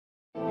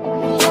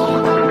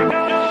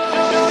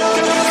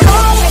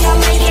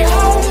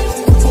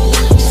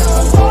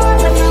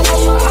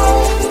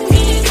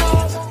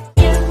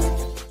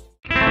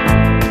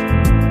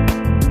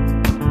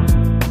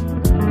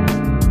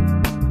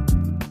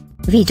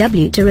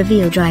VW to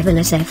reveal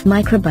driverless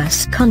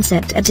Microbus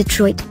concept at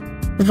Detroit.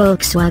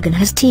 Volkswagen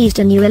has teased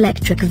a new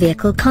electric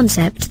vehicle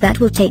concept that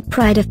will take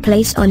pride of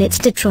place on its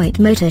Detroit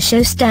Motor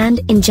Show stand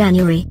in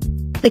January.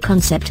 The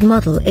concept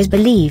model is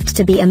believed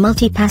to be a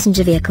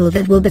multi-passenger vehicle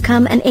that will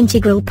become an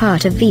integral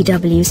part of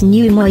VW's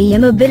new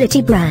MOIA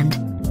mobility brand.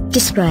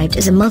 Described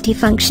as a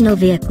multifunctional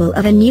vehicle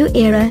of a new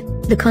era,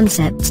 the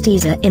concept's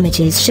teaser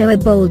images show a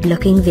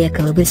bold-looking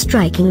vehicle with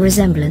striking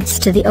resemblance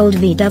to the old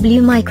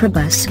VW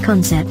Microbus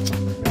concept.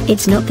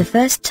 It's not the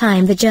first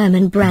time the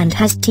German brand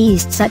has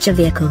teased such a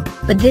vehicle,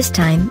 but this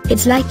time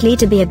it's likely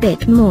to be a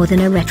bit more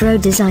than a retro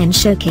design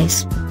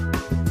showcase.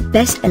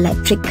 Best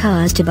electric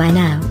cars to buy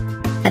now.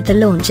 At the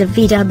launch of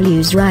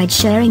VW's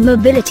ride-sharing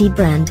mobility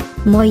brand,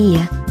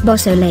 MOIA,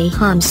 boss Ole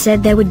Harms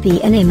said there would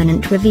be an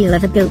imminent reveal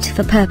of a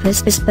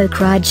built-for-purpose bespoke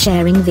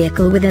ride-sharing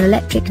vehicle with an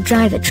electric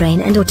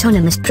drivetrain and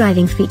autonomous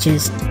driving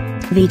features.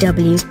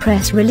 VW's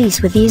press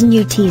release with these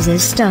new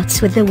teasers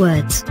starts with the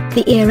words,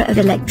 "The era of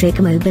electric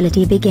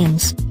mobility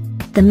begins."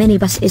 The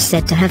minibus is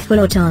said to have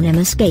full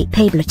autonomous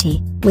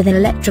capability, with an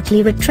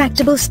electrically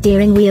retractable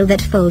steering wheel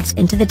that folds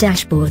into the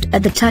dashboard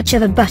at the touch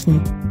of a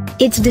button.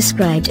 It's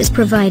described as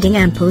providing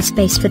ample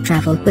space for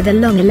travel with a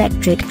long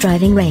electric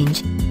driving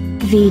range.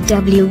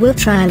 VW will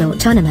trial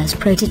autonomous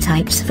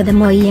prototypes for the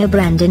MOIA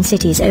brand in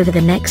cities over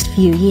the next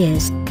few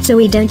years, so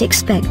we don't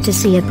expect to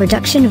see a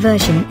production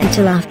version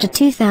until after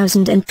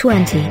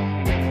 2020.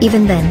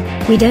 Even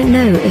then, we don't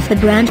know if the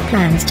brand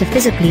plans to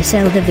physically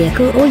sell the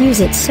vehicle or use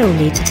it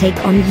solely to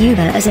take on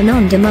Uber as an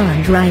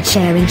on-demand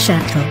ride-sharing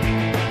shuttle.